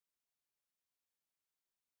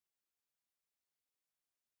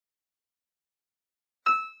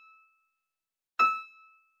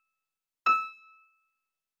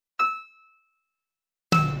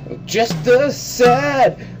just a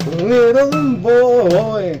sad little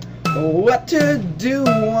boy. What to do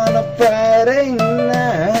on a Friday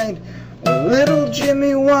night? Little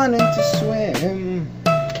Jimmy wanting to swim,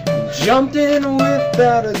 jumped in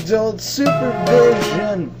without adult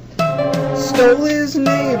supervision, stole his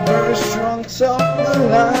neighbor's trunks off the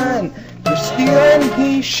line. For stealing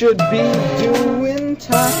he should be doing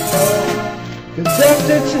time. 'Cause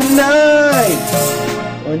after tonight,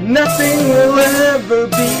 well, nothing will ever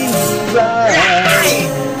be right.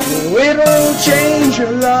 It'll change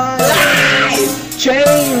your life.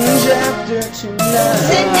 Change after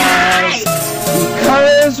tonight.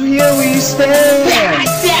 Because here we stand,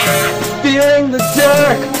 feeling the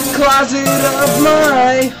dark closet of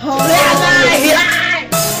my heart.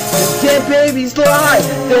 The dead babies lie,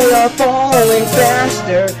 they are falling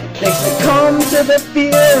faster. They succumb to the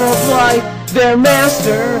fear of life, their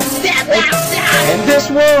master. And this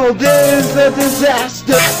world is a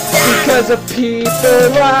disaster because of people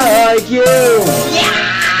like you.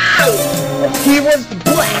 He was the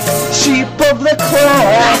black sheep of the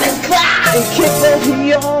class. In kickball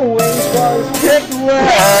he always was picked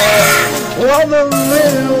last. All the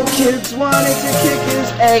little kids wanted to kick his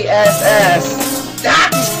A.S.S.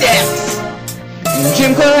 Hockey sticks. In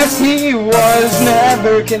gym class he was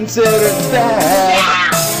never considered bad.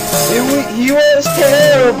 He was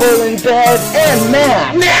terrible in bed and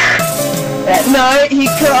math. At night he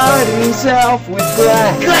cut himself with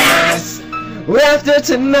glass. After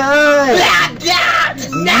tonight,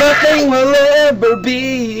 nothing will ever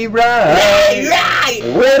be right.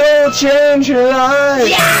 It'll change your life.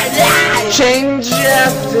 Change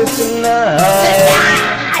after tonight.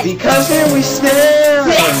 Because here we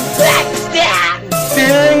stand,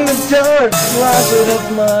 feeling the dark closet of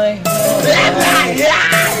my heart.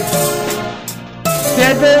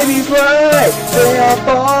 Dead babies lie, they are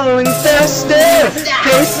falling faster.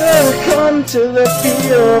 They succumb to the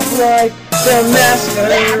fear of life, their master.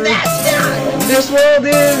 This world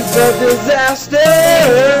is a disaster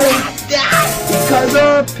because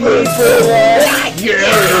of people like you.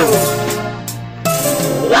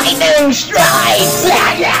 Lightning strikes,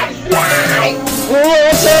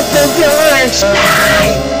 rolls up the dark sky,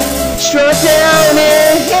 struck down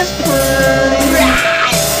in his prime.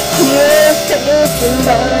 Yes, taken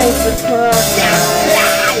by surprise,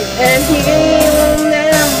 and he will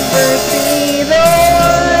never see the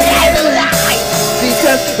light.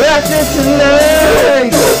 Because after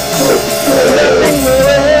tonight, nothing will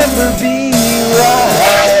ever be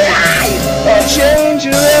right. Or change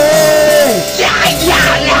your life.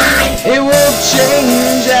 It will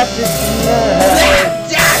change after tonight.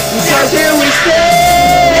 Because here we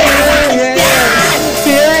stand,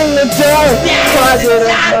 feeling the dark closet of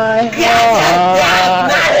my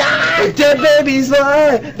heart. The dead babies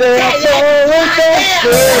lie, they are falling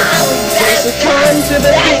faster. They succumb to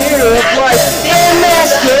the fear of life, their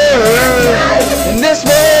master. And this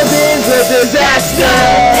world is a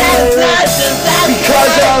disaster.